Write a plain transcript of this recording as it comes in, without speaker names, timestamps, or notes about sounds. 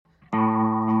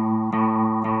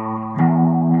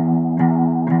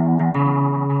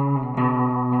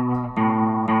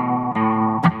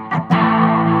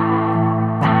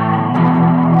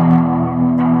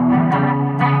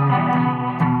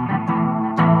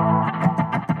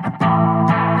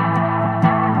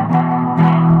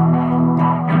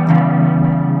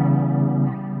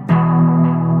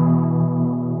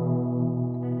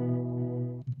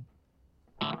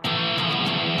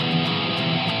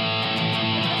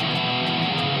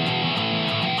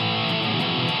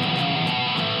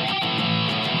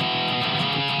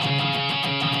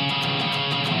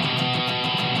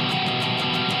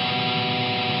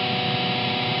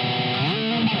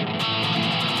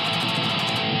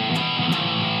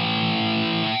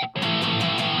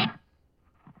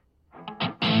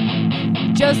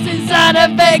house is on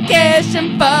a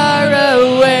vacation far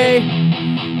away.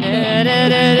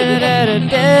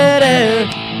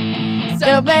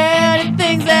 So many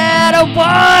things that I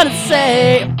want to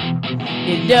say.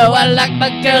 You know I like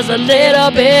my girls a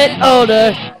little bit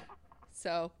older.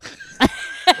 So.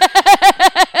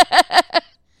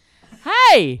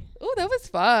 Hi. Oh, that was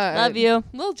fun. Love you.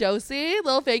 Little Josie,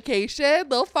 little vacation,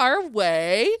 little far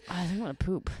away. I think I want to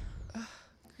poop.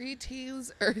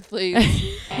 Greetings, Earthlings,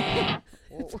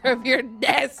 from your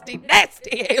nasty,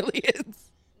 nasty aliens.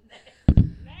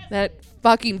 That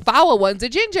fucking foul one's a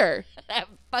ginger. That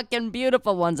fucking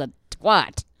beautiful one's a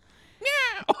twat.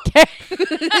 Meow.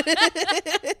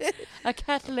 A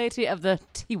cat lady of the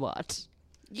Tiwat.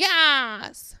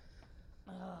 Yes.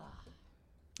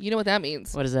 You know what that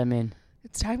means? What does that mean?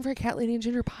 It's time for a Cat Lady and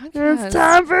Ginger podcast. It's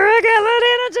time for a cat lady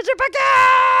and a ginger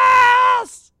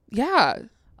podcast. Yeah.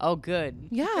 Oh, good.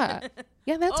 Yeah.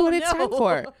 Yeah, that's Oh, what it's no. time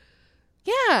for.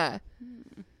 Yeah.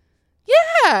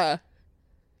 Yeah.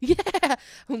 Yeah.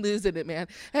 I'm losing it, man.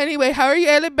 Anyway, how are you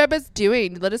Ellen Bebas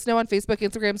doing? Let us know on Facebook,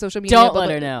 Instagram, social media. Don't blah, let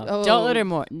blah. her know. Oh. Don't let her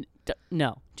more.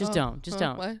 No, just don't. Just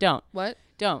don't. What? Don't. What?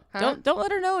 Don't. Huh? Don't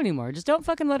let her know anymore. Just don't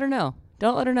fucking let her know.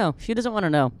 Don't let her know. She doesn't want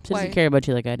to know. She doesn't Why? care about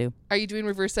you like I do. Are you doing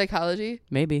reverse psychology?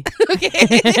 Maybe. Okay.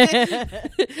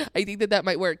 I think that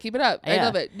might work. Keep it up. I Yeah.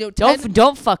 love it. No,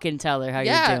 Don't fucking tell her how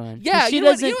yeah, you're doing. yeah. She You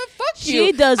know doesn't. what? Fuck you.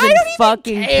 She doesn't I don't even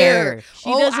fucking care. She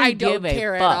doesn't I don't give a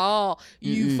care fuck. at all.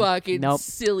 You Mm-mm. fucking Nope.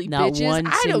 silly Not bitches. one I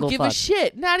don't single give a fuck.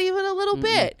 shit. Not even a little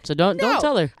bit. So don't No,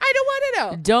 tell her. I don't want to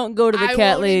know. Don't go to the I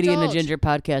Cat won't Lady and the indulge. Ginger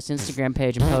Podcast Instagram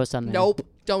page and post on there. Nope.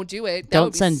 Don't do it. That Don't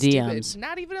would be send stupid. DMs.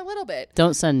 Not even a little bit.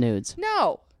 Don't send nudes.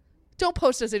 No. Don't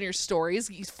post us in your stories,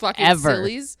 you fucking Ever.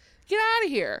 sillies. Get out of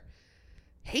here.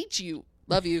 Hate you.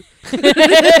 Love you.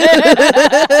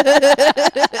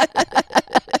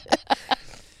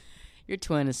 Your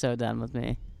twin is so done with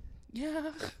me.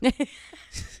 Yeah.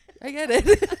 I get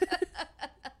it.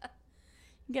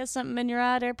 You got something in your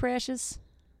eye there, precious?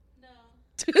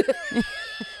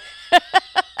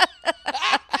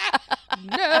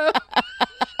 No.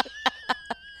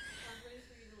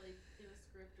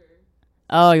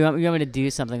 Oh, you want me to do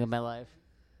something with my life?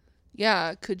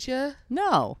 Yeah, could you?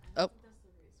 No.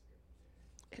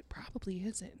 It probably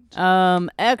isn't.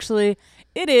 Actually,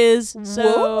 it is. So,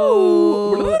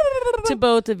 Whoa. to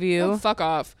both of you. Oh, fuck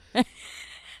off.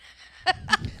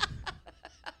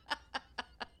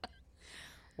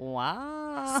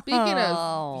 Wow. Speaking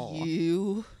of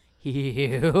you,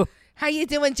 You. how you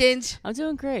doing, Ginge? I'm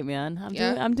doing great, man.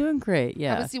 Yeah? I'm doing great.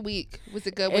 Yeah. How was your week? Was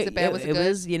it good? Was it bad? Was it good?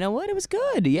 was, you know what? It was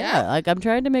good. Yeah. Yeah? Like I'm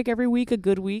trying to make every week a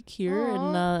good week here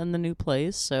Aw. in the new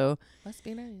place. So, Must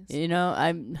be nice. you know,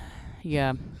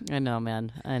 yeah, I know,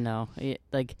 man. I know.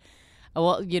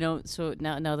 Well, you know, so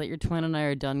now that your twin and I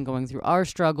are done going through our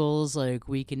struggles, like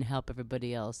we can help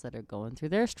everybody else that are going through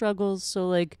their struggles. So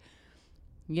like,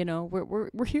 you know,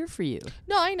 we're here for you.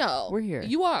 No, I know. We're here.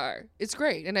 You are. It's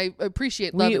great, and I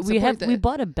appreciate love and We support we that.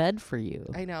 bought a bed for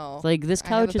you. I know. Like this I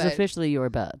have a couch is bed. officially your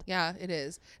bed. Yeah, it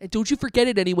is. And don't you forget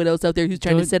it, anyone else out there who's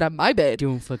trying to Don't- sit on my bed.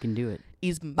 Don't fucking do it.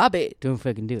 Is my bed. Don't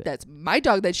fucking do it. That's my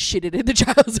dog that shitted in the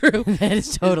child's room. That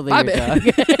is totally my your bed.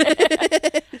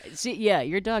 dog. See, yeah,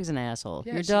 your dog's an asshole.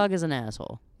 Yeah, Your she- dog is an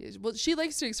asshole. Well, she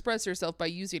likes to express herself by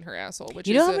using her asshole, which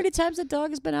You is know how many times that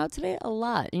dog has been out today? A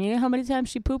lot. And you know how many times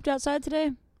she pooped outside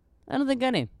today? I don't think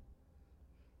any.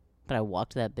 But I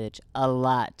walked that bitch a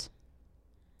lot.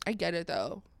 I get it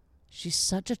though. She's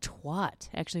such a twat.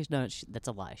 Actually, no, that's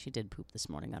a lie. She did poop this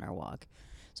morning on our walk.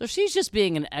 So she's just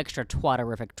being an extra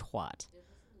twatterific twat.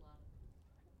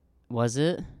 Was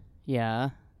it?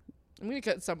 Yeah. I'm gonna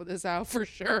cut some of this out for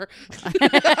sure.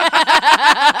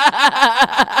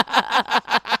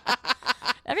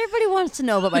 Everybody wants to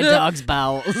know about my dog's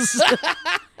bowels.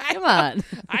 Come on.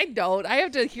 I don't. I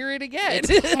have to hear it again.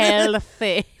 It's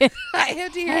healthy. I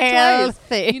have to hear it Healthy.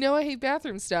 twice. You know I hate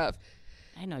bathroom stuff.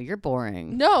 I know, you're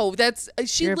boring. No, that's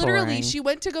she You're literally boring. she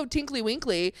went to go tinkly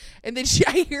winkly and then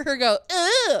I hear her go,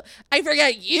 "Ugh, I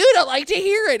forgot you don't like to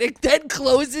hear it," and then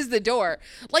closes the door.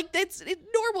 Like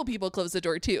normal people close the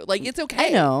door too. Like it's okay. I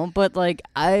know, but like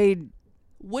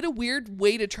What a weird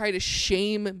way to try to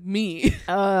shame me for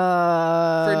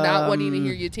for not wanting to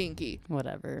hear you tinky.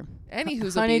 Whatever.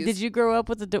 Anywho's Honey, abused. did you grow up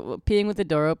with peeing with the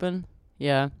door open?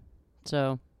 Yeah.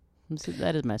 So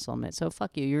that is my soulmate. So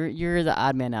fuck you. You're the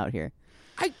odd man out here.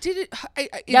 I did it. In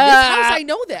Yeah. this house, I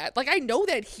know that. Like, I know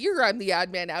that here I'm the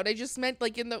odd man out. I just meant,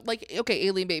 like, okay,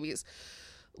 alien babies.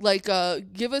 Like,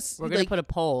 give us. We're gonna like, put a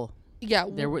poll. Yeah.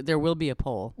 There will be a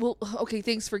poll. Well, okay,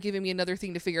 thanks for giving me another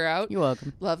thing to figure out. You're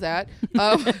welcome. Love that.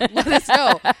 Let us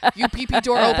know. You pee-pee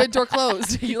door open, door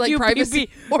closed. You like privacy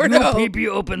or no? You pee-pee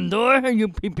open door and you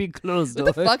pee-pee closed door.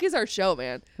 What the fuck is our show,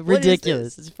 man?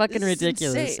 Ridiculous. It's fucking This is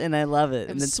ridiculous. insane. And I love it.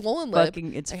 I'm And it's swollen lip.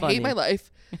 fucking, it's I funny. hate my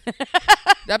life.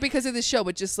 Not because of this show,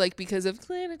 but just like because of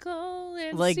clinical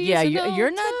and Like, yeah, seasonal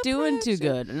you're not doing too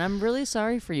depression. good. And I'm really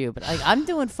sorry for you. But I'm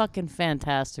doing fucking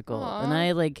fantastical. Aw. And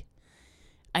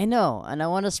I know. And I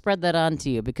want to spread that on to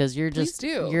you because you're Please just,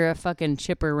 do. you're a fucking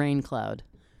chipper rain cloud.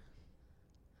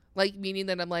 Like, meaning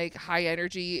that I'm like high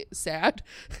energy sad.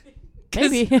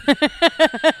 Maybe.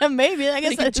 Maybe. I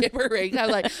guess Like that's gibbering. I'm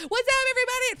like, what's up,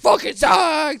 everybody? It fucking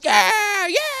sucks. Yeah,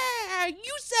 yeah.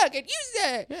 You suck and you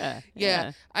suck.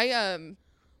 Yeah. I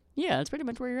Yeah, that's pretty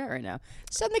much where you're at right now.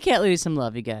 Send the cat lady some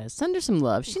love, you guys. Send her some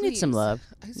love. She needs some Please. love.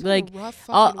 I just Like, had a rough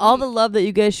all fucking the week. love that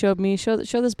you guys showed me, show this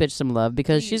bitch some love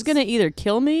because she's Please. gonna either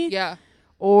kill me Yeah.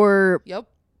 or Yep.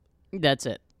 that's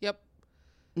it. Yep.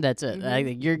 That's it. Mhm. I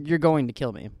think you're going to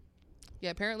kill me. Yeah,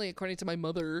 apparently, according to my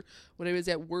mother, when I was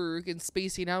at work and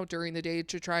spacing out during the day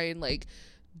to try and like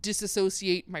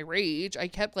disassociate my rage, I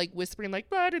kept like whispering like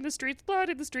blood in the streets, blood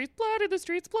in the streets, blood in the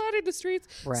streets, blood in the streets.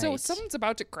 So Right. someone's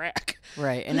about to crack.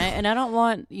 Right. And I don't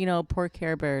want, poor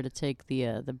Care Bear to take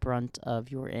the brunt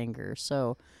of your anger.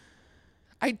 So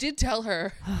I did tell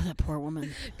her oh, that poor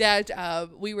woman. that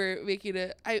we were making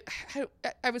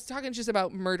I was talking just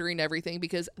about murdering everything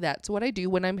because that's what I do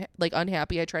when I'm like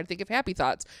unhappy. I try to think of happy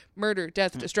thoughts: murder,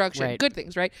 death, destruction, right. good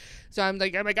things, right? So I'm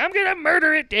like I'm gonna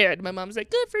murder it dead. My mom's like,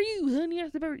 good for you, honey. I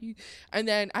have to murder you. And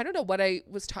then I don't know what I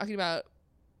was talking about,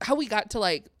 how we got to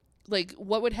like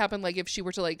what would happen like if she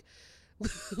were to like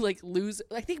like lose.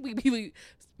 I think we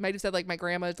might have said like my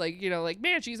grandma's like, like,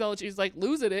 man, she's like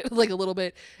losing it like a little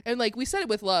bit, and like we said it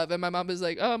with love, and my mom was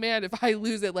like, oh man, if I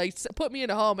lose it, like put me in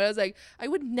a home. And I was like, I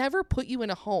would never put you in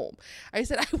a home. I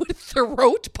said I would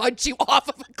throat punch you off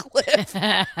of a cliff.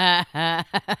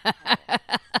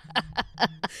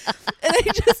 And I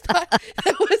just thought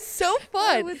that was so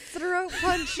I fun. would throat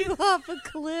punch you off a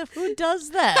cliff. Who does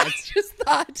I that? just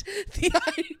thought the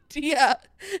idea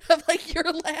of like your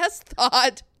last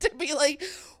thought to be like,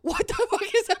 what the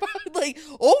fuck is about? Like,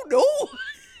 oh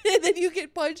no. And then you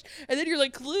get punched and then you're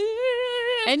like, cliff.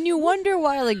 And you wonder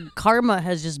why, like, karma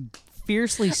has just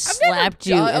fiercely never slapped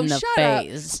you done- in the shut up.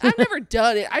 face. I've never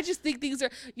done it. I just think things are,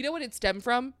 you know what it stemmed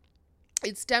from?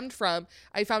 It stemmed from,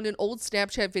 I found an old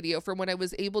Snapchat video from when I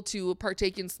was able to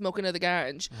partake in smoking of the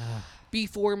ganj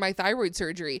before my thyroid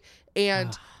surgery.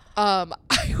 And I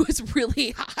was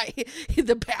really high in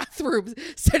the bathroom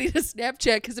sending a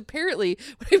Snapchat because apparently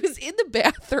when I was in the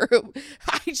bathroom,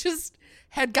 I just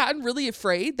had gotten really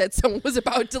afraid that someone was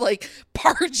about to like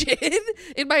barge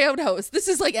in my own house. This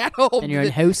is like at home. And you're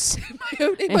in house. In my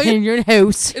own, And you're in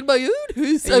house. in my own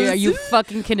house. Are you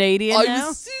fucking Canadian I now?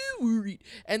 was so worried.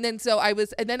 And then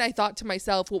I thought to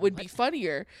myself, what would be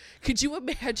funnier? Could you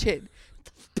imagine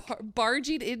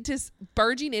barging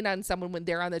in on someone when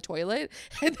they're on the toilet,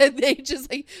 and then they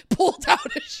just like pulled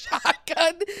out a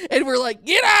shotgun and were like,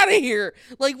 "Get out of here!"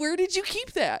 Like, where did you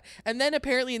keep that? And then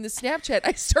apparently in the Snapchat,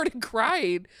 I started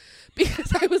crying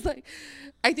because I was like,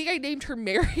 I think I named her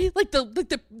Mary, like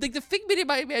the figment in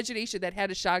my imagination that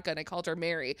had a shotgun. I called her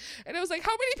Mary, and I was like,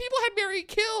 how many people had Mary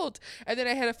killed? And then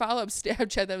I had a follow-up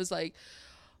Snapchat that was like,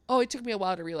 oh, it took me a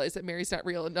while to realize that Mary's not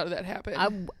real and none of that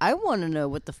happened. I want to know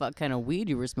what the fuck kind of weed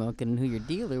you were smoking and who your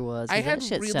dealer was. 'Cause that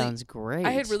shit sounds great.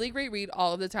 I had really great weed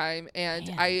all of the time, and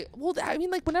Man. I mean,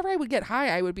 like whenever I would get high,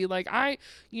 I would be like,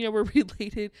 we're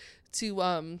related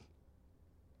to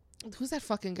who's that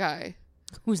fucking guy?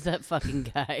 Who's that fucking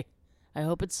guy? I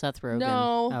hope it's Seth Rogen.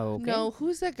 No, Oh, okay. no,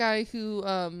 who's that guy who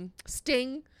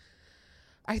Sting?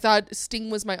 I thought Sting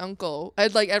was my uncle.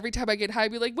 I'd like every time I get high,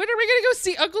 I'd be like, when are we gonna go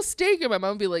see Uncle Sting? And my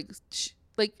mom would be like,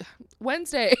 like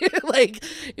Wednesday. Like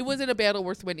it wasn't a battle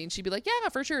worth winning. She'd be like, yeah,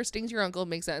 for sure, Sting's your uncle.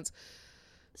 Makes sense.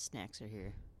 Snacks are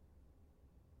here.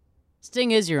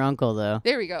 Sting is your uncle, though.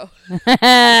 There we go.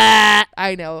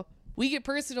 I know. We get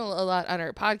personal a lot on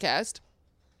our podcast.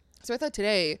 So I thought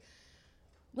today,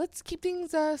 let's keep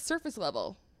things surface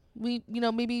level. We,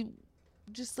 maybe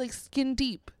just like skin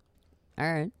deep.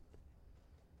 All right.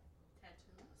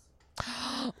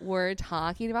 We're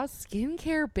talking about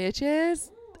skincare, bitches.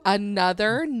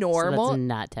 Another normal. So that's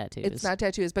not tattoos. It's not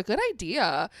tattoos, but good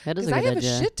idea. That is a Because I good have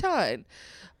idea. a shit ton.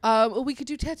 We could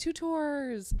do tattoo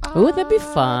tours. Ooh, that'd be That'd be so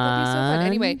fun. fun.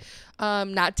 Anyway,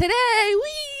 not today.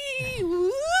 Wee!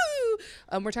 Woo!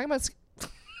 We're talking about.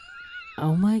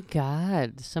 Oh my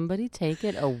God! Somebody take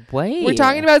it away. We're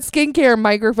talking about skincare.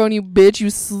 Microphone, you bitch. You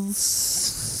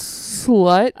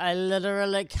slut. I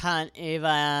literally can't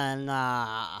even.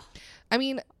 I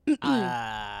mean,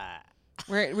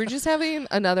 we're just having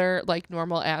another like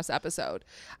normal ass episode.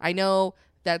 I know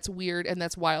that's weird and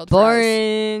that's wild for us.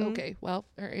 Boring. Okay, well,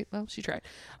 all right. Well, she tried.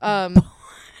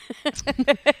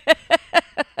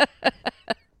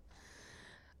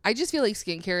 I just feel like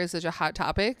skincare is such a hot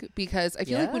topic because I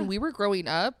feel like when we were growing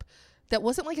up, that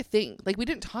wasn't like a thing. Like we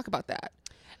didn't talk about that.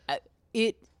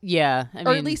 Yeah.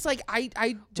 Or at least like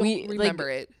I don't remember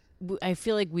it. I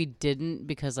feel like we didn't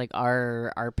because like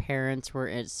our parents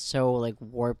were so like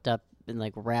warped up and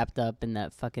like wrapped up in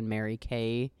that fucking Mary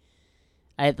Kay.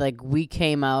 We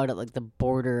came out at like the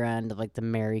border end of like the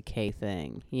Mary Kay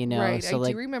thing, you know. Right. So,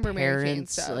 I do remember Mary Kay and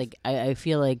stuff. Like I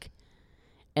feel like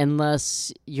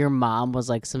unless your mom was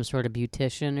like some sort of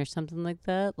beautician or something like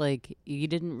that, like you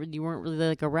weren't really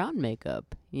like around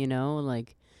makeup, you know.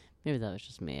 Like maybe that was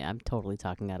just me. I'm totally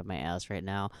talking out of my ass right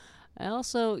now. I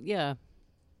also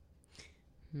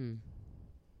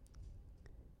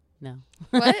No.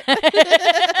 What?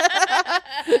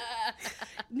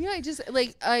 Yeah, I just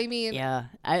like I mean. Yeah,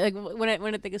 I like when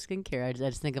I think of skincare, I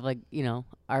just think of like, you know,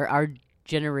 our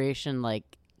generation like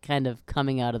kind of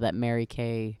coming out of that Mary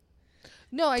Kay.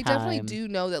 No, I definitely do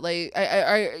know that. Like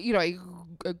I you know I.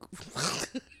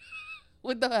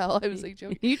 What the hell? I was like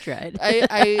joking. You tried.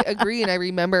 I agree, and I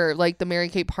remember like the Mary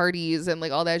Kay parties and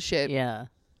like all that shit. Yeah.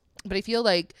 But I feel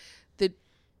like the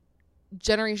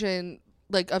generation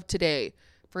like of today,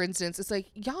 for instance, it's like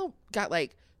y'all got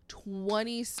like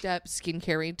 20-step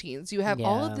skincare routines. You have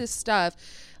all of this stuff,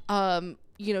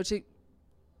 you know, to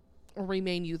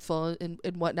remain youthful and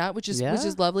whatnot, which is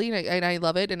lovely, and I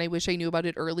love it, and I wish I knew about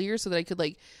it earlier so that I could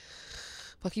like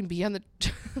fucking be on the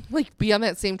like be on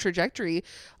that same trajectory,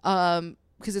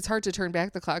 because it's hard to turn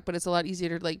back the clock, but it's a lot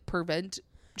easier to like prevent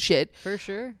shit For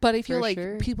sure. But I feel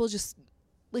like people just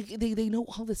like they know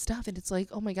all this stuff, and it's like,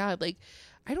 oh my god, like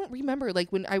I don't remember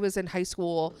like when I was in high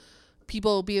school,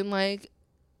 people being like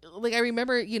I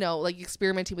remember, you know, like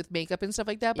experimenting with makeup and stuff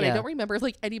like that, but I don't remember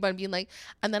like anyone being like,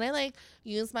 and then I like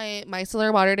use my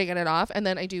micellar water to get it off, and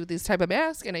then I do this type of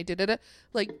mask, and I did it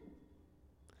like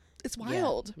it's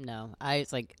wild. Yeah, no, I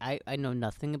know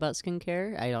nothing about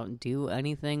skincare. I don't do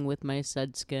anything with my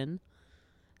said skin,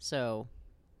 so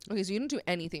Okay, so you don't do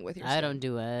anything with your skin. I don't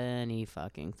do any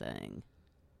fucking thing.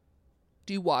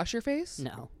 Do you wash your face?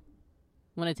 No.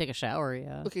 When I take a shower,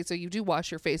 yeah. Okay, so you do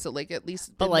wash your face at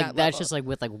least. But like that that's level. just like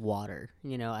with like water,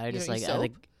 you know. I just don't use I soap?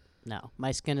 like no.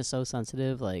 My skin is so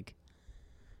sensitive. Like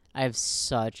I have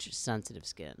such sensitive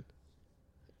skin.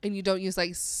 And you don't use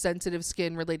like sensitive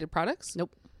skin related products?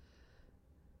 Nope.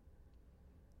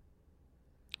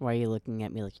 Why are you looking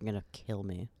at me like you're gonna kill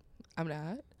me? I'm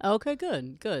not. Okay,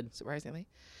 good. Surprisingly.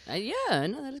 Yeah,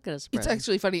 no, that is gonna surprise. It's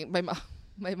actually funny. My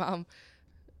mom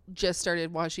just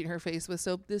started washing her face with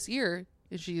soap this year,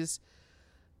 and she's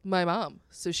my mom,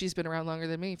 so she's been around longer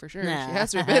than me for sure. She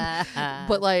has to have been.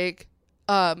 But like,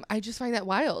 I just find that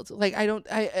wild. Like, I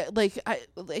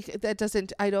that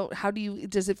doesn't. I don't. How do you?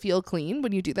 Does it feel clean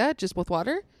when you do that just with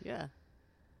water? Yeah.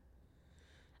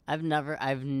 I've never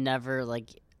I've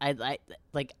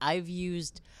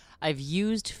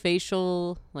used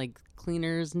facial like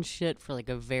cleaners and shit for like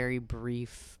a very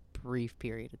brief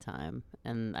period of time,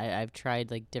 and I've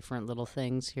tried like different little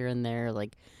things here and there,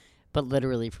 like, but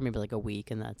literally for maybe like a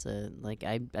week, and that's it. Like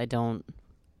I don't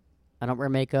wear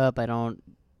makeup. I don't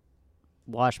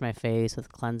wash my face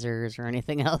with cleansers or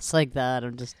anything else like that.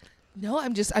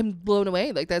 I'm blown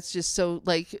away. Like that's just so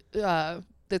like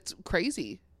that's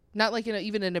crazy. Not like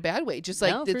even in a bad way. Just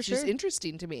like it's just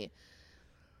interesting to me.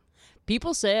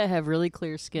 People say I have really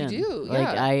clear skin. You do,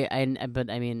 like yeah. But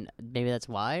I mean, maybe that's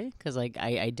why. Because like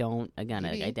I don't I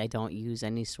don't use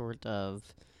any sort of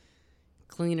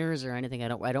cleaners or anything. I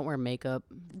don't wear makeup.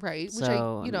 Right.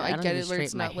 So, which I don't get even it. Where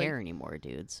it's straighten my not hair like anymore,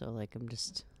 dude. So like I'm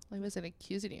just. I wasn't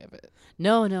accusing you of it.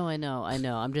 No, I know.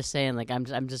 I'm just saying, like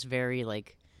I'm just very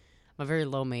like I'm a very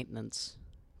low maintenance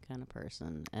kind of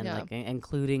person, and like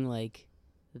including like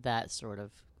that sort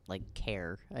of like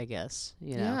care, I guess.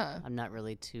 You know, Yeah. I'm not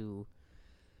really too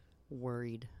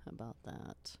worried about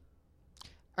that.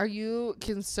 Are you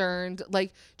concerned,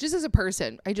 like, just as a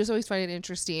person? I just always find it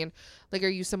interesting. Like, are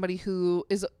you somebody who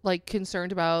is like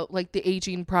concerned about like the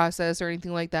aging process or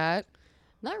anything like that?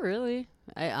 Not really.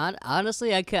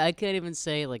 Honestly, I can't even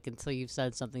say like until you've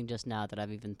said something just now that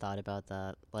I've even thought about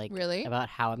that. Like, really about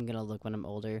how I'm gonna look when I'm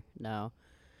older. No.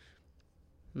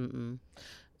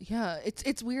 Yeah,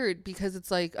 it's weird because it's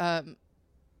like I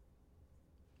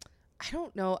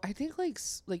don't know. I think like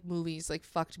movies like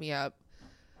fucked me up,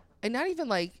 and not even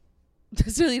like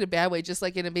necessarily in a bad way, just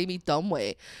like in a maybe dumb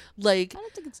way. Like I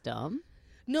don't think it's dumb.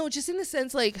 No, just in the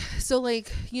sense like so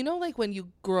like like when you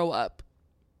grow up,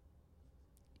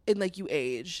 and like you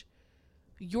age,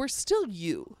 you're still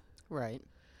you. Right.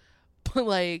 But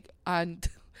like on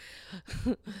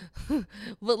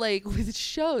but like with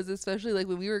shows, especially like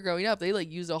when we were growing up, they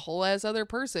like use a whole ass other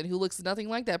person who looks nothing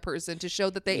like that person to show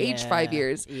that they aged 5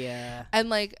 years. Yeah. And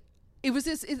like it was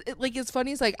this like it's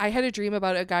funny, it's like I had a dream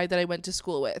about a guy that I went to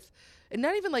school with, and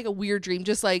not even like a weird dream,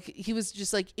 just like he was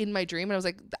just like in my dream, and I was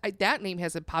like, that name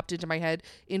hasn't popped into my head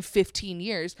in 15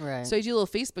 years. Right. So I do a little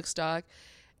Facebook stalk,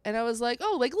 and I was like,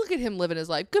 oh, like look at him living his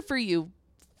life, good for you,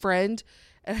 friend.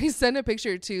 And I sent a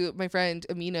picture to my friend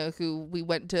Amina, who we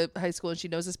went to high school, and she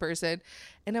knows this person.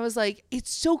 And I was like,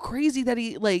 it's so crazy that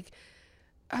he like,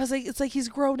 I was like, it's like he's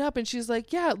grown up. And she's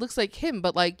like, yeah, it looks like him,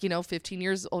 but like, 15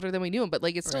 years older than we knew him, but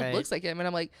like it still Right. looks like him. And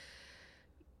I'm like,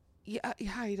 yeah,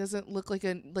 he doesn't look like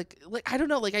like I don't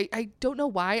know, like I don't know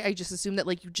why I just assume that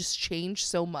like you just change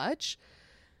so much.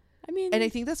 I mean, And I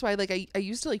think that's why like I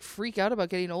used to like freak out about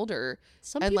getting older.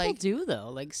 some and, people like- do though.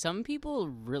 Like some people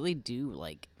really do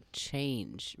like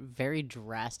change very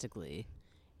drastically,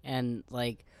 and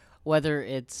like whether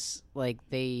it's like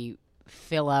they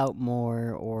fill out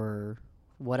more or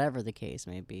whatever the case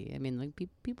may be. I mean, like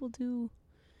people do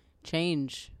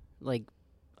change like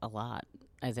a lot,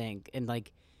 I think, and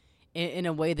like in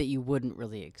a way that you wouldn't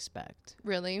really expect.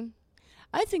 Really?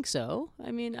 I think so.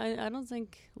 I mean, I don't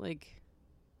think like,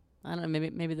 I don't know,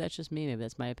 maybe that's just me. Maybe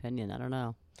that's my opinion. I don't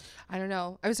know. I don't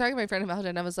know. I was talking to my friend about it,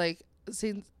 and I was like,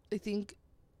 I think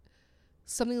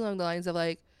something along the lines of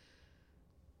like,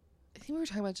 I think we were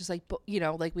talking about just like,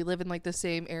 like we live in like the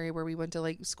same area where we went to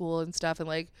like school and stuff, and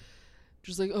like,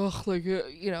 just like, oh, like,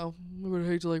 I would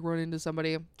hate to like run into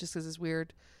somebody just because it's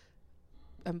weird.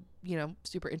 I'm,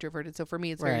 super introverted, so for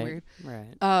me it's very weird.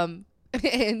 Right.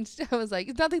 And I was like,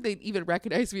 it's not like they even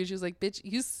recognize me. And she was like, bitch,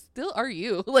 you still are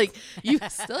you. Like, you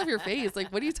still have your face.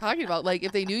 Like, what are you talking about? Like,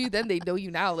 if they knew you then, they know you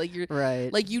now. Like, you're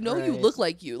Right. like, you right. look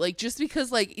like you. Like, just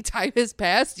because like time has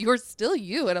passed, you're still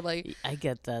you. And I'm like, I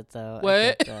get that though. I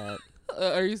What? get that.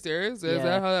 are you serious? Is Yeah.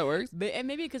 that how that works? And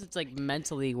maybe because it's like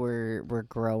mentally we're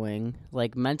growing,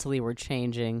 like mentally we're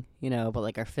changing, but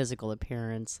like our physical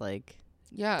appearance like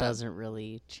Yeah. doesn't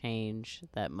really change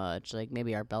that much. Like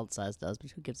maybe our belt size does,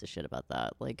 but who gives a shit about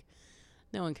that? Like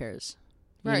no one cares.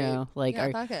 Right. You know, like Yeah,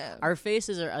 fuck it. our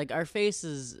faces are like our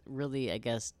faces really, I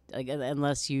guess, like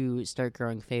unless you start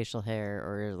growing facial hair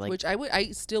or like. Which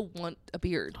I still want a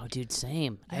beard. Oh, dude,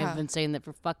 same. I Yeah. have been saying that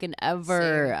for fucking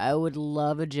ever. Same. I would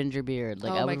love a ginger beard.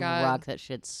 Like Oh I my would God. rock that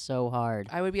shit so hard.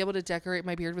 I would be able to decorate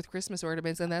my beard with Christmas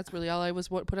ornaments, and that's really all I was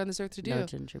put on this earth to do. No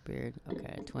ginger beard.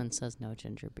 Okay, Twin says no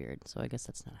ginger beard, so I guess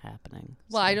that's not happening.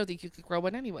 Well, So- I don't think you could grow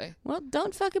one anyway. Well,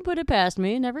 don't fucking put it past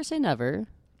me. Never say never.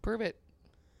 Prove it.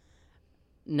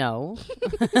 No.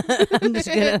 I'm just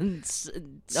gonna.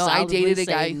 I dated a say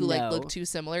guy who like no. looked too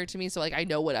similar to me, so like I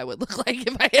know what I would look like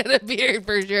if I had a beard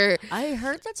for sure. I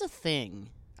heard that's a thing.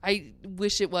 I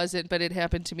wish it wasn't, but it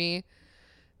happened to me.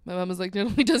 My mom was like, not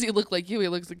only does he look like you, he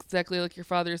looks exactly like your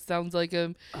father, sounds like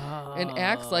him, and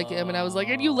acts like him. And I was like,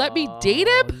 and you let me date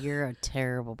him? Oh, you're a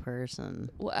terrible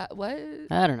person. What?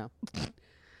 I don't know.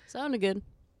 Sounded good.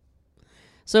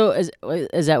 So is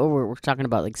that what we're talking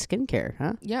about, like skincare,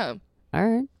 huh? Yeah. All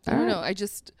right. I don't know.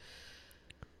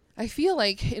 I feel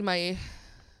like in my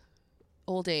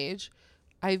old age,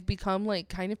 I've become like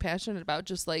kind of passionate about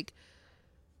just like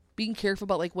being careful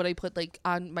about like what I put like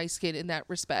on my skin in that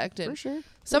respect. And For sure.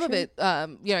 some of it,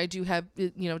 I do have,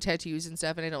 tattoos and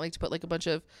stuff, and I don't like to put like a bunch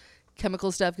of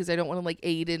chemical stuff because I don't want to like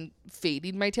aid in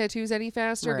fading my tattoos any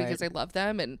faster Right. because I love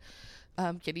them. And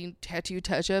getting tattoo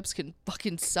touch-ups can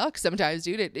fucking suck sometimes,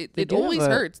 dude. They It do have always a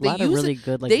hurts. lot They of use really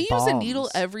good, like, they use a needle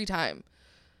balms. every time.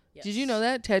 Did you know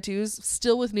that tattoos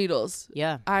still with needles?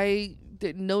 Yeah. I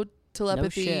did no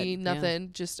telepathy, shit, yeah.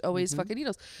 nothing, just always Mhm. fucking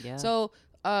needles. Yeah. So,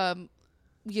 I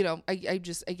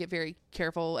get very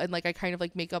careful, and like I kind of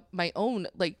like make up my own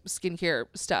like skincare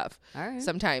stuff All right.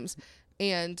 sometimes.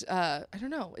 And I don't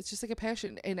know, it's just like a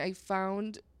passion. And I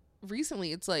found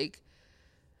recently it's like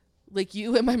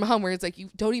you and my mom, where it's like you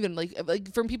don't even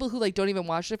like from people who like don't even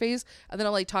wash their face, and then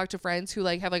I'll like talk to friends who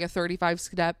like have like a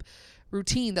 35-step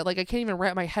routine that like I can't even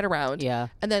wrap my head around. Yeah.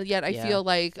 And then yet I Yeah. feel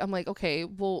like I'm like, okay,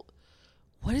 well,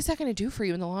 what is that going to do for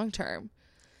you in the long term?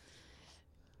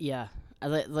 Yeah.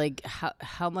 Like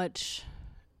how much?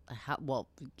 Well,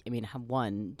 I mean,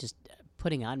 one, just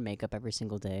putting on makeup every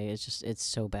single day is just, it's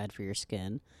so bad for your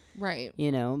skin, Right.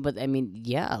 But I mean,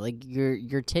 yeah, like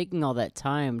you're taking all that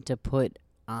time to put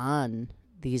on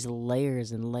these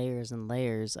layers and layers and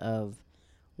layers of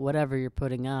whatever you're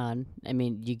putting on. I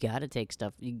mean, you got to take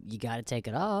stuff, you got to take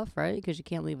it off, right? Because you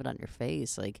can't leave it on your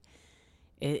face. Like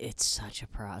it's such a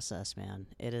process, man.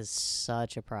 It is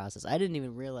such a process. I didn't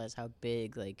even realize how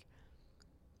big like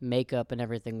makeup and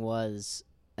everything was,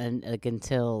 and like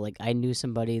until like I knew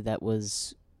somebody that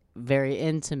was very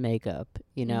into makeup,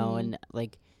 you know, and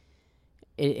like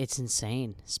it's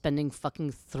insane spending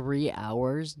fucking 3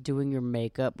 hours doing your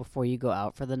makeup before you go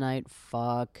out for the night.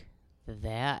 Fuck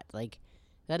that. Like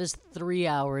that is 3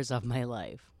 hours of my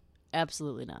life.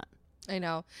 Absolutely not. I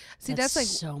know. See, that's like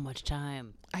so much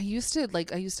time. I used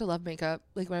to love makeup.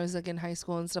 Like when I was like in high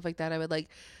school and stuff like that, I would like,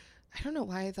 I don't know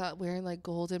why I thought wearing like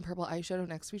gold and purple eyeshadow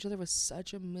next to each other was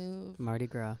such a move. Mardi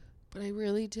Gras. But I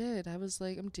really did. I was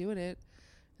like, I'm doing it.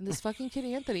 And this fucking kid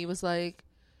Anthony was like,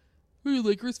 are you a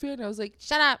Lakers fan? I was like,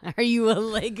 shut up. Are you a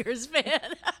Lakers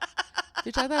fan?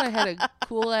 Bitch, I thought I had a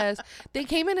cool ass. They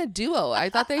came in a duo. I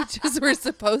thought they just were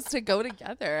supposed to go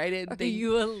together. I didn't think. Are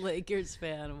you a Lakers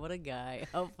fan? What a guy.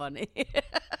 How funny.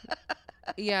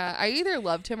 Yeah, I either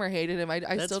loved him or hated him.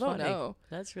 I still don't know.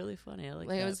 That's really funny. I like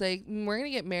that. I was like, we're going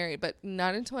to get married, but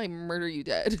not until I murder you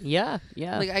dead. Yeah,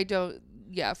 yeah. Like, I don't.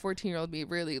 Yeah, 14-year-old me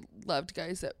really loved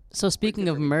guys that. So speaking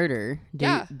of murder,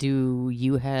 do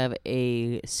you have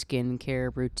a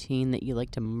skincare routine that you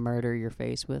like to murder your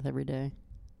face with every day?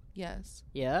 Yes.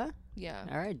 Yeah? Yeah.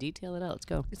 All right, detail it out. Let's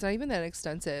go. It's not even that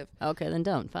extensive. Okay, then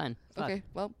don't. Fine. Fuck. Okay,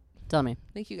 well. Tell me.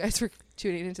 Thank you guys for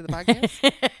tuning into the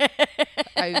podcast.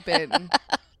 I've been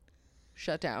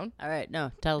shut down. All right,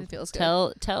 no. It feels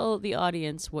good. Tell the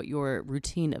audience what your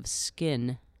routine of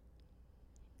skin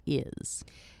is.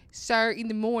 So in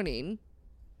the morning,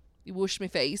 you wash my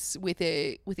face with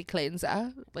a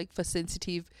cleanser, like for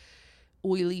sensitive,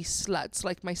 oily sluts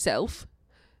like myself.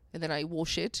 And then I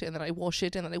wash it, and then I wash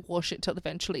it, and then I wash it till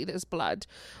eventually there's blood.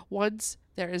 Once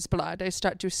there is blood, I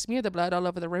start to smear the blood all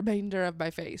over the remainder of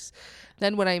my face.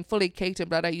 Then when I'm fully caked in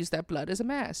blood, I use that blood as a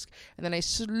mask. And then I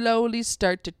slowly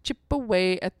start to chip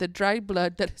away at the dry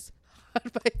blood that is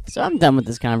on my face. So I'm done with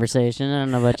this conversation. I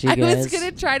don't know about you guys. I was going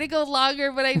to try to go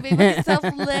longer, but I made myself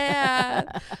laugh.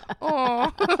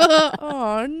 Oh.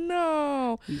 Oh,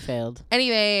 no. You failed.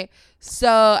 Anyway, so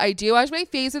I do wash my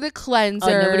face with a cleanser.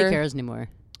 Oh, nobody cares anymore.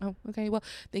 Oh, okay. Well,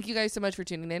 thank you guys so much for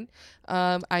tuning in.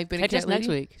 I've been Catch a us cat next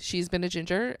lady. week. She's been a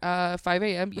ginger. 5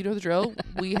 a.m. You know the drill.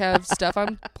 We have stuff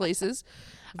on places.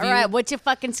 All right. What's your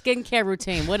fucking skincare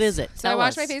routine? What is it? So I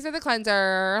wash my face with a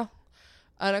cleanser.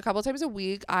 And a couple times a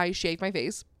week, I shave my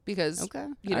face because,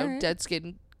 dead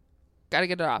skin. Gotta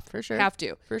get it off. For sure. Have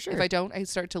to. For sure. If I don't, I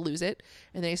start to lose it.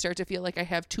 And then I start to feel like I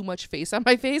have too much face on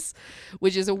my face,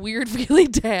 which is a weird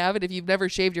feeling to have. And if you've never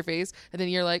shaved your face, and then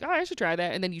you're like, oh, I should try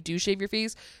that. And then you do shave your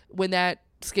face. When that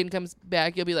skin comes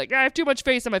back, you'll be like, I have too much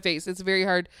face on my face. It's very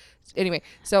hard. Anyway,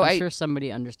 so I'm sure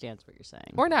somebody understands what you're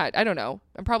saying. Or not. I don't know.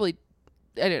 I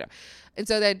don't know. And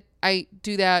so then I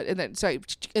do that.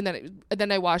 And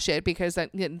then I wash it because then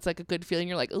it's like a good feeling.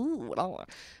 You're like, ooh.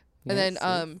 And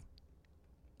then,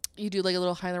 you do like a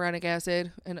little hyaluronic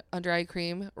acid and under eye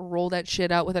cream, roll that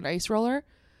shit out with an ice roller,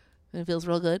 and it feels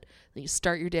real good. Then you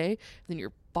start your day, then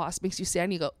your boss makes you stand,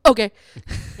 and you go, okay.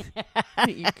 and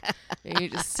you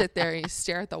just sit there and you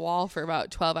stare at the wall for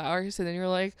about 12 hours, and then you're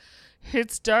like,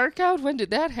 it's dark out? When did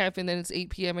that happen? Then it's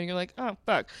 8 p.m. and you're like, oh,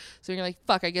 fuck. So you're like,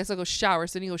 fuck, I guess I'll go shower.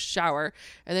 So then you go shower,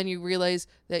 and then you realize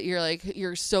that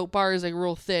your soap bar is like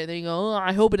real thin. Then you go, oh,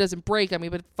 I hope it doesn't break on me,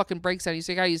 but it fucking breaks on you.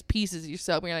 So you gotta use pieces of your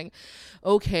soap. And you're like,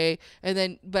 okay. And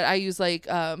then, but I use like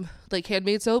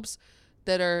handmade soaps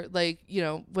that are like,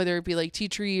 whether it be like tea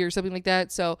tree or something like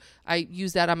that. So I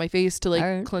use that on my face to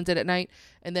like cleanse it at night.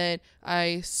 And then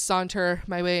I saunter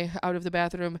my way out of the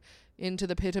bathroom into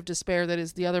the pit of despair that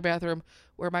is the other bathroom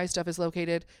where my stuff is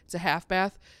located. It's a half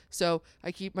bath. So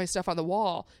I keep my stuff on the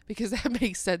wall because that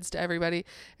makes sense to everybody.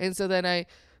 And so then I,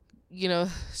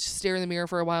 stare in the mirror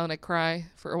for a while and I cry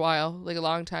for a while, like a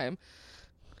long time.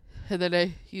 And then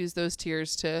I use those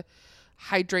tears to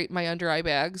hydrate my under eye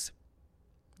bags.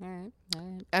 All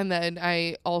right. And then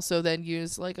I also then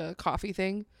use like a coffee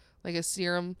thing, like a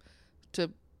serum to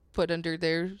put under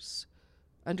theirs.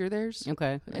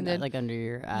 Okay. And then like under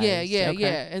your eyes. Yeah.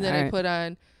 Okay. And then I put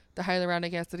on the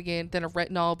hyaluronic acid again, then a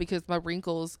retinol because my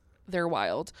wrinkles, they're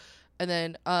wild. And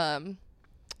then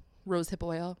rose hip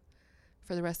oil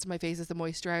for the rest of my face as the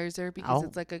moisturizer because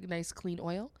it's like a nice clean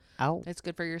oil. Ow. It's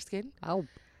good for your skin. Ow.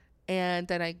 And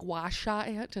then I gua sha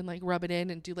it and like rub it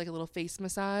in and do like a little face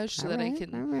massage so that I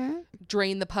can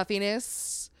drain the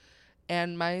puffiness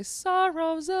and my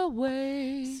sorrows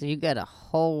away. So you got a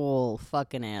whole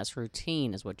fucking ass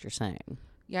routine is what you're saying.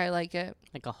 Yeah, I like it.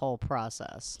 Like a whole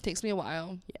process. Takes me a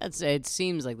while. Yeah, it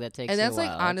seems like that takes and that's you a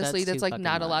like while. Honestly, that's like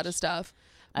not a lot of stuff.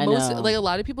 I know. Like a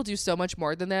lot of people do so much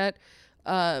more than that.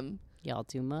 Y'all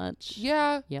too much.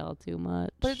 Yeah. Y'all too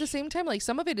much. But at the same time, like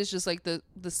some of it is just like the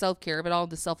self-care of it all,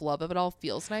 the self-love of it all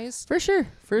feels nice. For sure.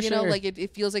 You know, like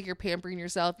it feels like you're pampering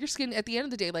yourself. Your skin at the end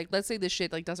of the day, like let's say this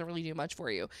shit like doesn't really do much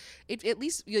for you. It at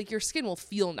least like your skin will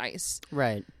feel nice.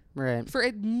 Right. For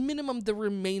at minimum the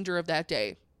remainder of that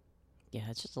day. Yeah,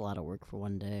 it's just a lot of work for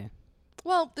one day.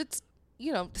 Well, it's,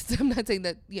 you know, I'm not saying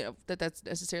that, you know, that's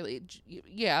necessarily,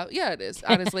 yeah, it is.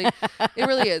 Honestly, it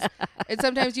really is. And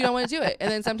sometimes you don't want to do it.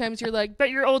 And then sometimes you're like, but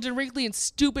you're old and wrinkly and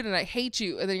stupid and I hate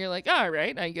you. And then you're like, all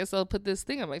right, I guess I'll put this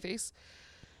thing on my face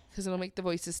because it'll make the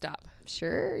voices stop.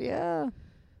 Sure. Yeah.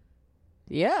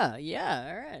 Yeah.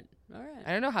 All right.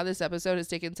 I don't know how this episode has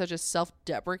taken such a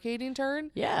self-deprecating turn.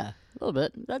 Yeah, a little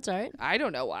bit. That's all right. I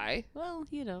don't know why. Well,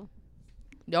 you know.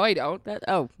 No, I don't.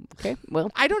 Okay. Well,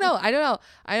 I don't know.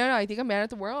 I think I'm mad at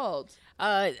the world.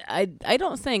 I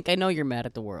don't think I know you're mad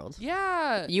at the world.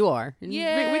 Yeah. You are.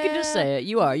 Yeah. We can just say it.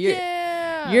 You are.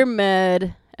 Yeah. You're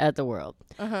mad at the world.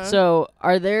 Uh-huh. So,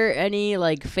 are there any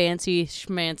like fancy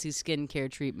schmancy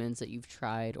skincare treatments that you've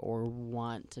tried or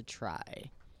want to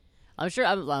try? I'm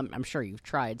sure you've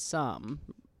tried some,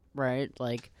 right?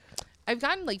 Like, I've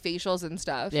gotten like facials and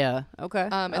stuff. yeah. Okay.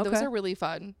 And those are really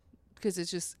fun because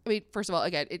it's just, I mean, first of all,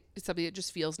 again, it's something that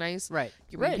just feels nice. right.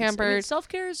 You're being pampered. I mean,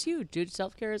 self-care is huge, dude.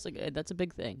 Self-care is like that's a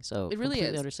big thing. So It really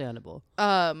completely is. understandable.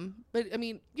 But I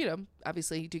mean, you know,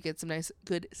 obviously you do get some nice,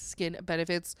 good skin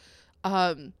benefits.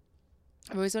 I've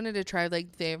always wanted to try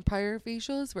like vampire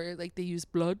facials where like they use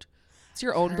blood. It's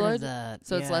your own blood,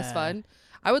 so it's less fun.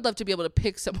 I would love to be able to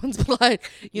pick someone's blood.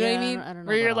 You know what I mean? I don't know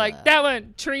where you're about like, that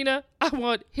one, Trina, I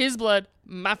want his blood,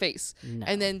 my face. No.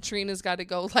 And then Trina's got to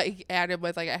go like at him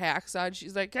with like a hacksaw. And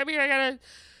she's like, come here, I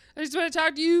just want to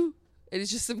talk to you. And it's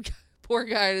just some poor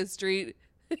guy in the street.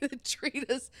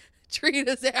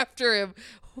 Trina's after him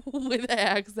with a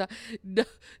hacksaw. No.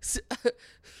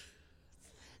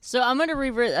 So I'm gonna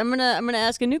revert. I'm gonna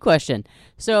ask a new question.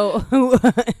 So,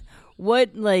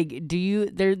 what like do you?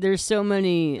 There's so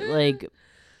many like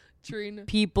Trina.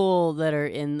 people that are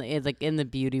in the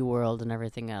beauty world and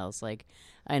everything else. Like,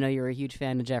 I know you're a huge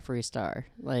fan of Jeffree Star.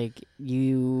 Like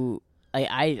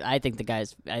I think I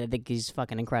think he's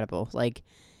fucking incredible. Like,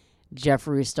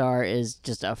 Jeffree Star is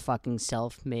just a fucking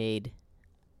self-made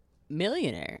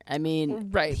millionaire. I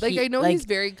mean, right. Like, I know he's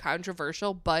very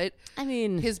controversial, but I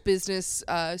mean, his business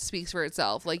speaks for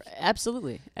itself. Like,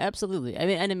 absolutely.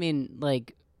 I mean,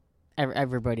 like,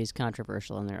 everybody's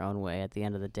controversial in their own way at the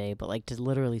end of the day, but like to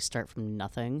literally start from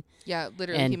nothing. Yeah,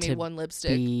 literally, and he made to one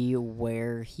lipstick. Be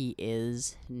where he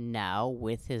is now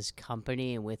with his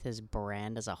company and with his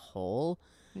brand as a whole.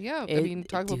 Yeah, I mean,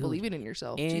 talk about believing in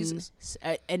yourself. Jesus.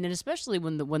 And especially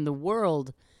when the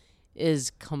world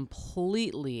is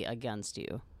completely against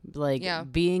you, like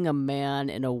being a man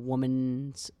in a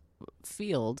woman's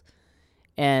field,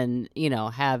 and you know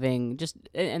having just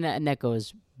and that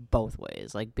goes both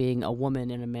ways. Like being a woman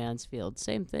in a man's field,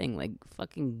 same thing. Like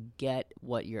fucking get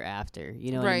what you're after.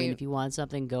 You know what I mean? If you want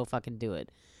something, go fucking do it.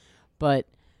 But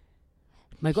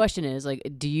my question is like,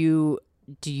 do you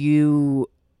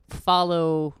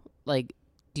follow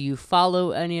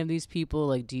any of these people?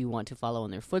 Like, do you want to follow in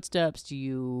their footsteps?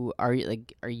 Are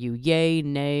you yay,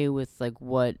 nay with like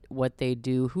what they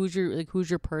do? Who's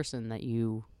your person that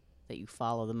you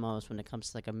follow the most when it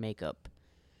comes to like a makeup?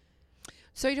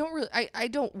 So I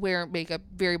don't wear makeup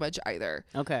very much either.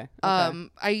 Okay.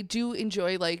 I do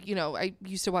enjoy like, you know, I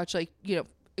used to watch like, you know,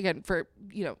 again for,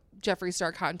 you know, Jeffree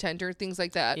Star content or things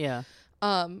like that. Yeah.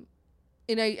 And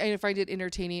I find it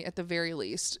entertaining at the very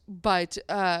least, but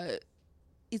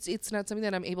it's not something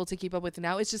that I'm able to keep up with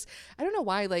now. It's just, I don't know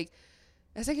why, like,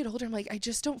 as I get older, I'm like, I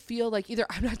just don't feel like either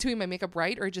I'm not doing my makeup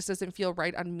right or it just doesn't feel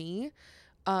right on me.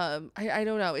 I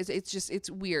don't know. It's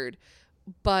weird,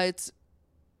 but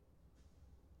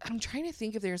I'm trying to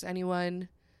think if there's anyone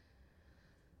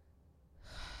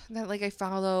that like I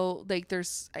follow. Like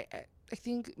there's, I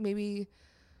think maybe,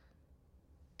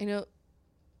 I know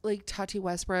like Tati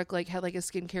Westbrook like had like a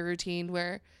skincare routine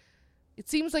where it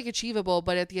seems like achievable,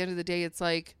 but at the end of the day, it's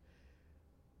like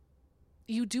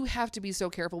you do have to be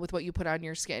so careful with what you put on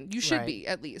your skin. You should be,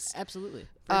 at least. Absolutely.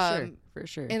 For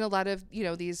sure. And a lot of, you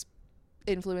know, these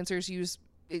influencers use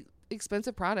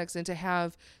expensive products, and to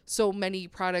have so many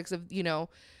products of, you know,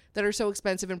 that are so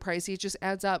expensive and pricey, it just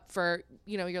adds up for,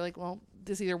 you know, you're like, well,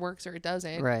 this either works or it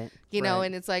doesn't. Right. You know,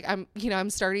 and it's like, I'm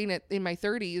starting in my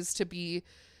 30s to be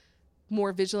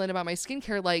more vigilant about my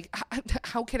skincare. Like,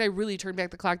 how can I really turn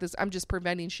back the clock? I'm just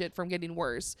preventing shit from getting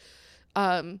worse.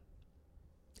 And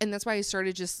that's why I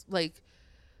started just like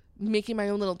making my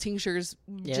own little tinctures,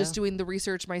 just doing the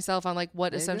research myself on like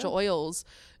what essential oils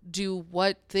do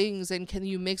what things, and can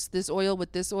you mix this oil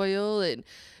with this oil, and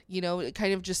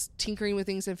kind of just tinkering with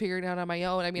things and figuring it out on my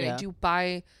own. I mean, I do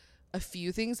buy a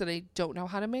few things that I don't know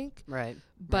how to make. Right.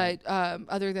 But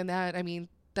other than that, I mean,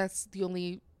 that's the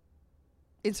only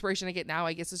inspiration I get now,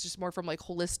 I guess, is just more from like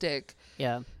holistic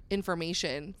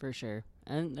information. For sure.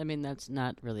 And I mean, that's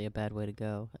not really a bad way to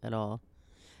go at all.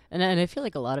 And I feel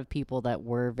like a lot of people that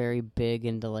were very big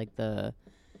into like the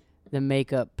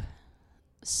makeup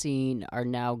scene are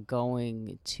now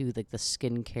going to like the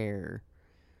skincare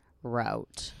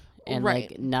route. And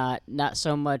like not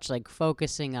so much like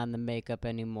focusing on the makeup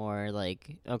anymore.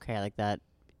 Like, okay, like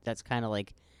that's kind of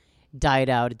like died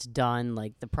out, it's done,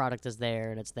 like the product is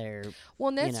there and it's there. Well,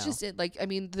 and that's just it. Like, I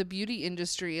mean, the beauty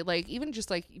industry, like even just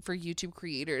like for YouTube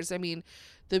creators, I mean,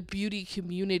 the beauty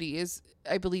community is,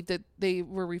 I believe that they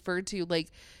were referred to, like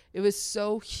it was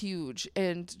so huge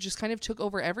and just kind of took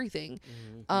over everything.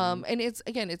 And it's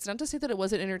not to say that it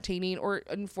wasn't entertaining or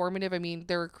informative. I mean,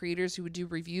 there were creators who would do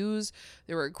reviews.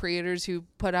 There were creators who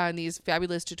put on these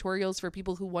fabulous tutorials for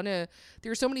people who want to,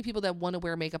 there are so many people that want to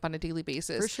wear makeup on a daily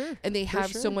basis. For sure. And they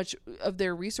have so much of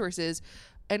their resources.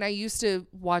 And I used to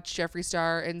watch Jeffree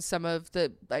Star and some of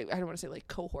the, I don't want to say like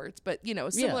cohorts, but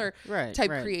similar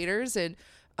type creators. And,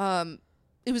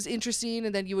 it was interesting,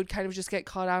 and then you would kind of just get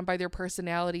caught on by their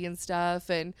personality and stuff,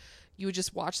 and you would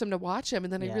just watch them to watch them.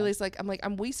 And then I realized, like,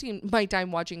 I'm wasting my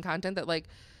time watching content that, like,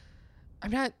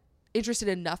 I'm not interested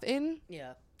enough in.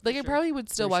 Yeah. Like, I probably would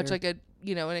still watch, like, an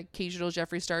occasional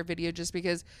Jeffree Star video just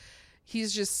because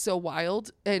he's just so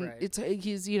wild, and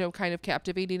he's, kind of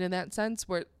captivating in that sense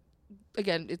where,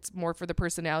 again, it's more for the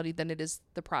personality than it is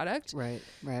the product. Right.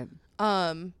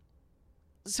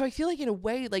 So I feel like in a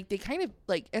way, like they kind of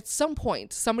like at some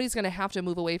point somebody's going to have to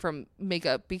move away from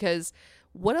makeup because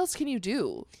what else can you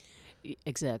do?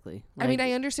 Exactly. Like, I mean,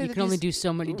 I understand you can only do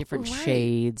so many different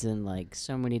shades and like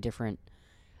so many different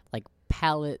like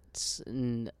palettes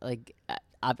and like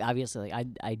obviously like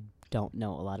I don't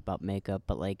know a lot about makeup,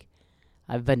 but like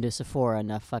I've been to Sephora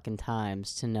enough fucking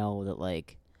times to know that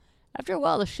like after a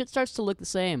while the shit starts to look the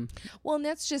same. Well, and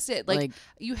that's just it. Like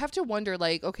you have to wonder,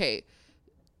 like, okay,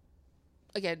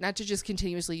 again, not to just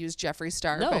continuously use Jeffree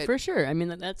Star. No, but for sure. I mean,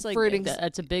 that's like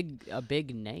that's a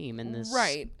big name in this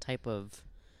type of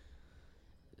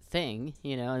thing,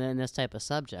 and in this type of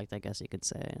subject, I guess you could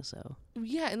say. So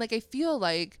yeah, and like I feel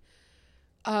like,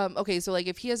 okay, so like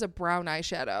if he has a brown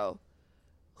eyeshadow,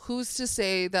 who's to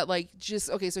say that like just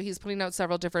okay? So he's putting out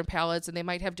several different palettes, and they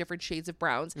might have different shades of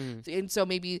browns, and so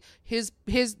maybe his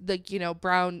like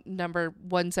brown number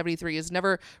 173 is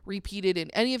never repeated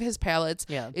in any of his palettes.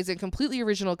 Yeah, it's a completely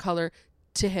original color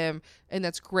to him, and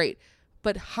that's great.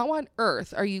 But how on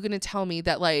earth are you going to tell me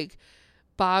that like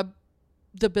Bob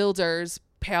the Builder's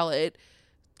palette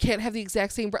can't have the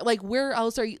exact same like where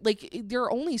else are you like there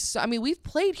are only I mean we've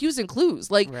played Hues and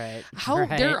Clues like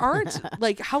there aren't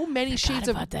like how many shades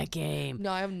of that game.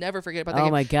 No, I'll never forget about that game.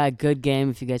 Oh my god, good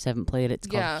game. If you guys haven't played it, it's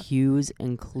called Hues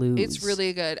and Clues. It's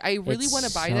really good. I really want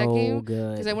to buy that game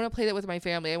because I want to play that with my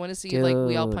family. I want to see like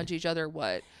we all punch each other.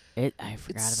 I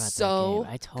forgot about that game.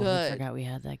 I totally forgot we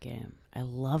had that game. I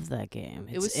love that game.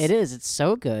 It's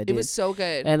so good. It was so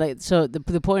good. And like so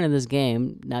the point of this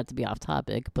game, not to be off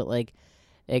topic, but like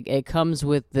it comes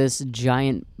with this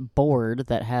giant board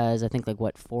that has, I think,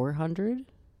 like, 400?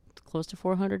 Close to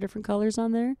 400 different colors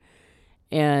on there.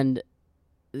 And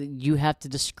you have to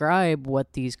describe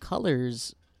what these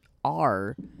colors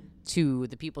are to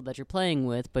the people that you're playing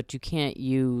with, but you can't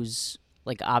use,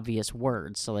 like, obvious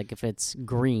words. So, like, if it's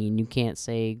green, you can't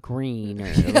say green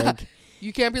or, like...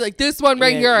 You can't be like, this one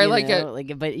right here, I like it.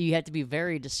 Like, but you have to be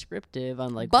very descriptive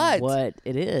on like what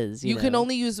it is. You can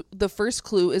only use the first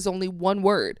clue is only one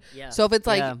word. Yeah. So if it's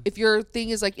like if your thing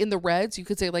is like in the reds, you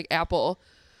could say like apple,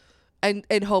 and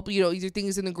hope your thing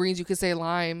is in the greens, you could say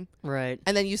lime. Right.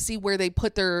 And then you see where they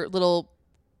put their little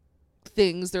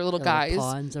things, their little guys.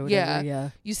 Pawns or whatever, yeah.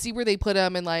 You see where they put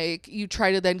them, and like you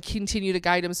try to then continue to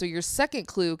guide them. So your second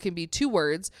clue can be 2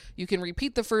 words. You can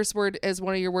repeat the first word as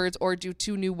one of your words, or do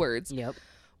 2 new words. Yep.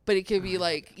 But it could be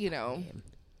like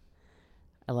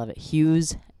I love it.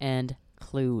 Hues and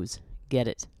Clues. Get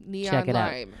it. Neon Check it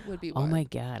lime out. Would be one. Oh my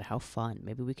god, how fun!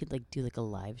 Maybe we could like do like a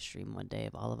live stream one day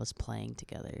of all of us playing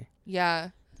together. Yeah.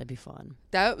 That'd be fun.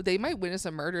 That they might witness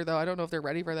a murder though. I don't know if they're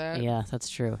ready for that. Yeah, that's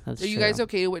true. Are you guys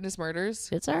okay to witness murders?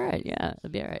 It's all right. Yeah,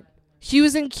 it'll be all right.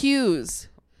 Hues and Cues.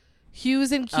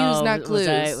 Hues and Cues, not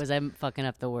clues. Was I fucking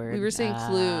up the word? We were saying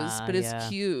clues, but it's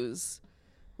cues,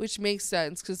 which makes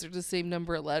sense because they're the same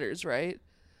number of letters, right?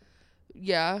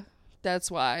 Yeah, that's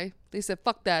why they said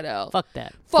fuck that L. Fuck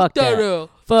that. Fuck that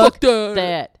L. Fuck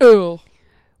that L.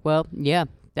 Well, yeah.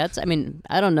 I mean,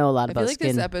 I don't know a lot about I feel like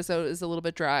skin. this episode is a little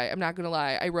bit dry. I'm not going to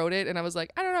lie. I wrote it and I was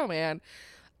like, I don't know, man.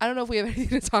 I don't know if we have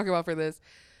anything to talk about for this.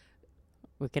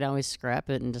 We could always scrap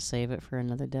it and just save it for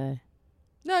another day.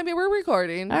 No, I mean, we're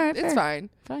recording. All right, it's fair. fine.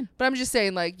 But I'm just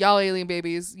saying, like, y'all alien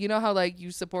babies, you know how, like,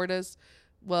 you support us?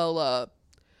 Well,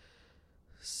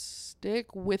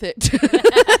 stick with it.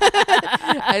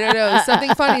 I don't know.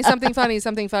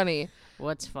 Something funny.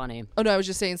 What's funny? Oh, no, I was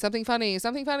just saying something funny.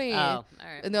 Oh, all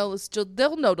right. And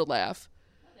they'll know to laugh.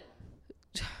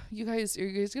 You guys, are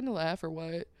you guys going to laugh or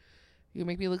what? You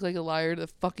make me look like a liar to the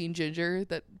fucking Ginger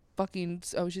that fucking...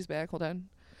 Oh, she's back. Hold on.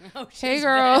 Oh, she's Hey,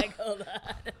 girl. back. Hold on.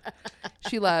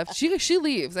 She left. She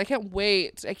leaves. I can't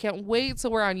wait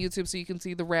till we're on YouTube so you can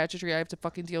see the ratchetry I have to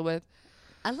fucking deal with.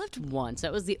 I left once.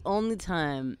 That was the only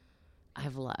time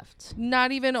I've left.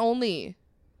 Not even only.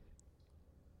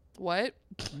 What?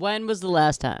 When was the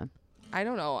last time? I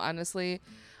don't know, honestly.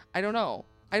 I don't know,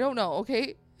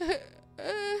 okay?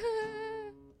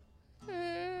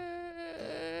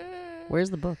 Where's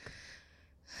the book?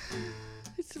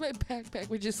 It's in my backpack,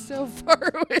 which is so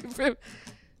far away from...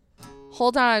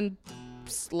 Hold on,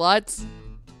 sluts.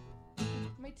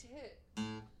 My tit.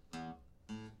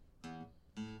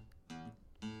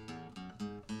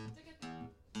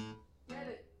 Get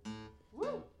it.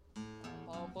 Woo.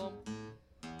 Boom, boom.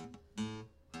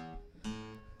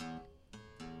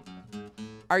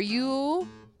 Are you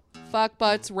fuck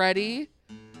butts ready?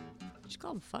 Did you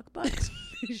call them fuck butts?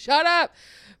 Shut up.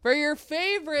 For your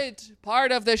favorite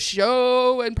part of the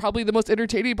show and probably the most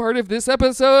entertaining part of this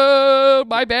episode.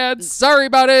 My bad. Sorry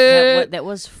about it. That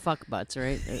was fuck butts,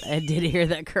 right? I did hear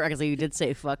that correctly. You did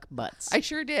say fuck butts. I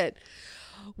sure did.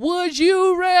 Would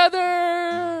you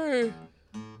rather?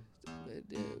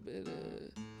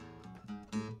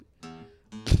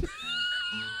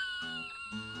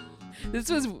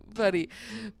 This was funny.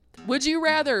 Would you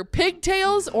rather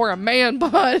pigtails or a man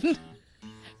bun?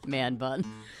 Man bun.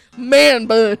 Man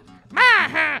bun.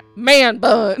 Man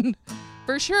bun.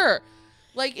 For sure.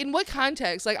 Like, in what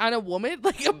context? Like, on a woman?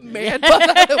 Like, a man bun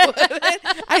on a woman?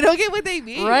 I don't get what they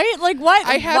mean. Right? Like, what?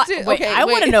 I have to... Wait, Okay, I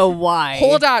want to know why.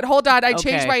 Hold on. I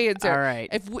changed my answer. All right.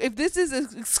 If this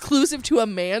is exclusive to a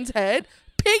man's head,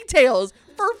 pigtails,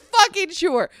 for fucking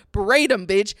sure. Braid them,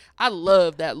 bitch. I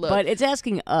love that look. But it's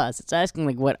asking us. It's asking,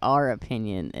 like, what our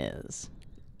opinion is.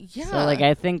 Yeah. So, like,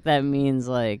 I think that means,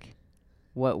 like...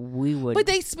 what we would... But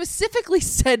they specifically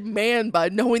said man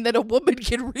bun, knowing that a woman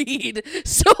can read.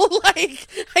 So, like,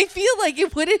 I feel like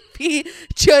it wouldn't be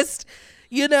just,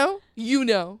 you know.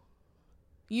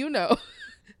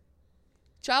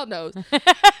 Child knows.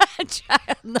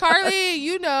 Carly,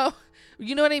 you know.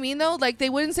 You know what I mean, though? Like, they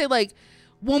wouldn't say, like,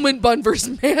 woman bun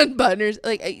versus man bun. Or,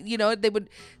 like, you know, they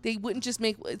wouldn't just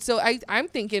make... So, I'm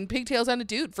thinking pigtails on a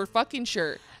dude for fucking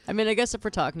sure. I mean, I guess if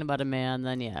we're talking about a man,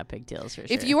 then yeah, pigtails for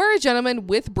sure. If you are a gentleman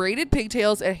with braided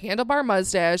pigtails and a handlebar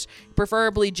mustache,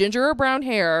 preferably ginger or brown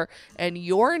hair, and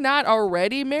you're not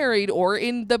already married or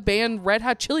in the band Red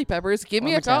Hot Chili Peppers, give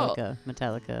me a call.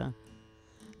 Metallica.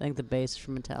 I think the bass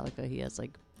from Metallica, he has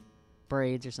like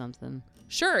braids or something.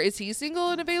 Sure. Is he single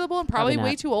and available and probably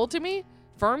way too old to me?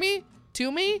 For me?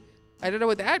 To me? I don't know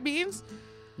what that means.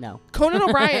 No. Conan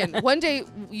O'Brien. One day,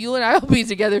 you and I will be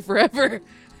together forever.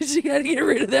 She got to get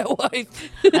rid of that wife.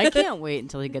 I can't wait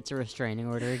until he gets a restraining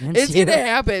order against It's you. going to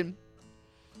happen.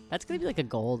 That's going to be like a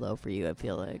goal, though, for you, I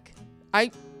feel like.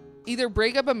 I either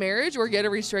break up a marriage or get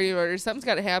a restraining order. Something's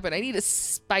got to happen. I need to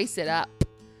spice it up.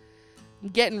 I'm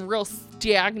getting real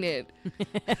stagnant.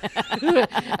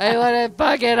 I want to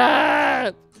fuck it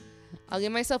up. I'll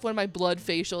give myself one of my blood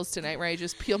facials tonight where I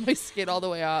just peel my skin all the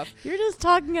way off. You're just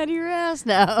talking out of your ass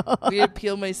now. I'm going to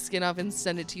peel my skin off and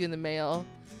send it to you in the mail.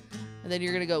 And then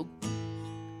you're going to go...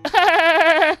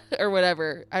 or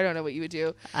whatever. I don't know what you would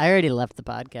do. I already left the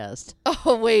podcast.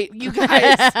 Oh wait, you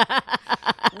guys.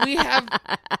 we have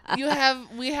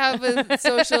a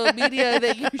social media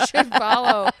that you should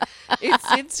follow. It's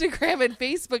Instagram and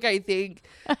Facebook, I think.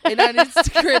 And on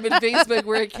Instagram and Facebook,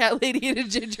 we're a Cat Lady and a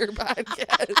Ginger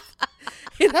podcast.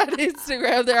 And on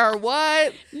Instagram, there are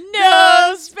what?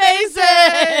 No spaces.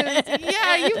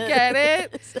 Yeah, you get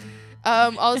it.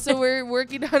 Also, we're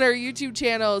working on our YouTube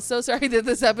channel. So sorry that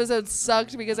this episode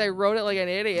sucked because I wrote it like an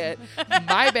idiot.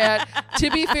 My bad. To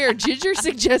be fair, Ginger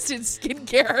suggested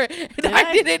skincare, and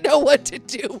I didn't know what to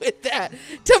do with that.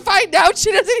 To find out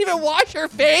she doesn't even wash her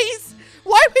face?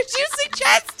 Why would you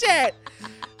suggest it?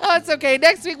 Oh, it's okay.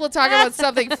 Next week we'll talk about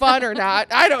something fun or not.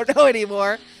 I don't know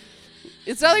anymore.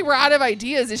 It's not like we're out of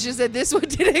ideas. It's just that this one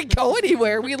didn't go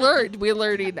anywhere. We learned. We're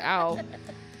learning now.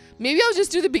 Maybe I'll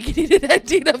just do the beginning and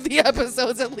ending of the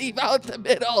episodes and leave out the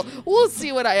middle. We'll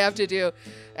see what I have to do.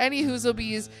 Any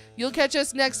Hoozlebees, you'll catch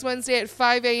us next Wednesday at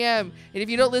 5 a.m. And if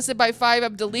you don't listen by 5,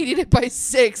 I'm deleting it by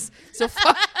 6. So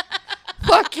fuck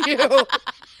Fuck you.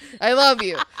 I love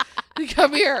you.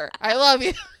 Come here. I love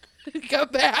you. Come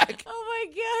back. Oh my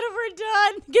God, we're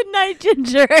done. Good night,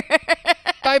 Ginger.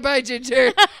 Bye-bye,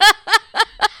 Ginger.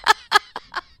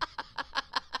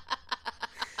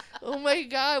 Oh my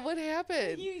God, what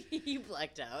happened? You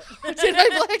blacked out. Did I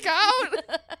black out?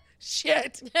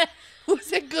 Shit.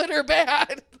 Was it good or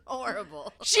bad?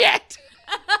 Horrible. Shit.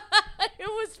 It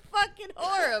was fucking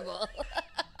horrible.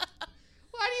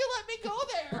 Why do you let me go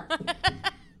there?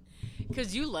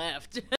 Because you left.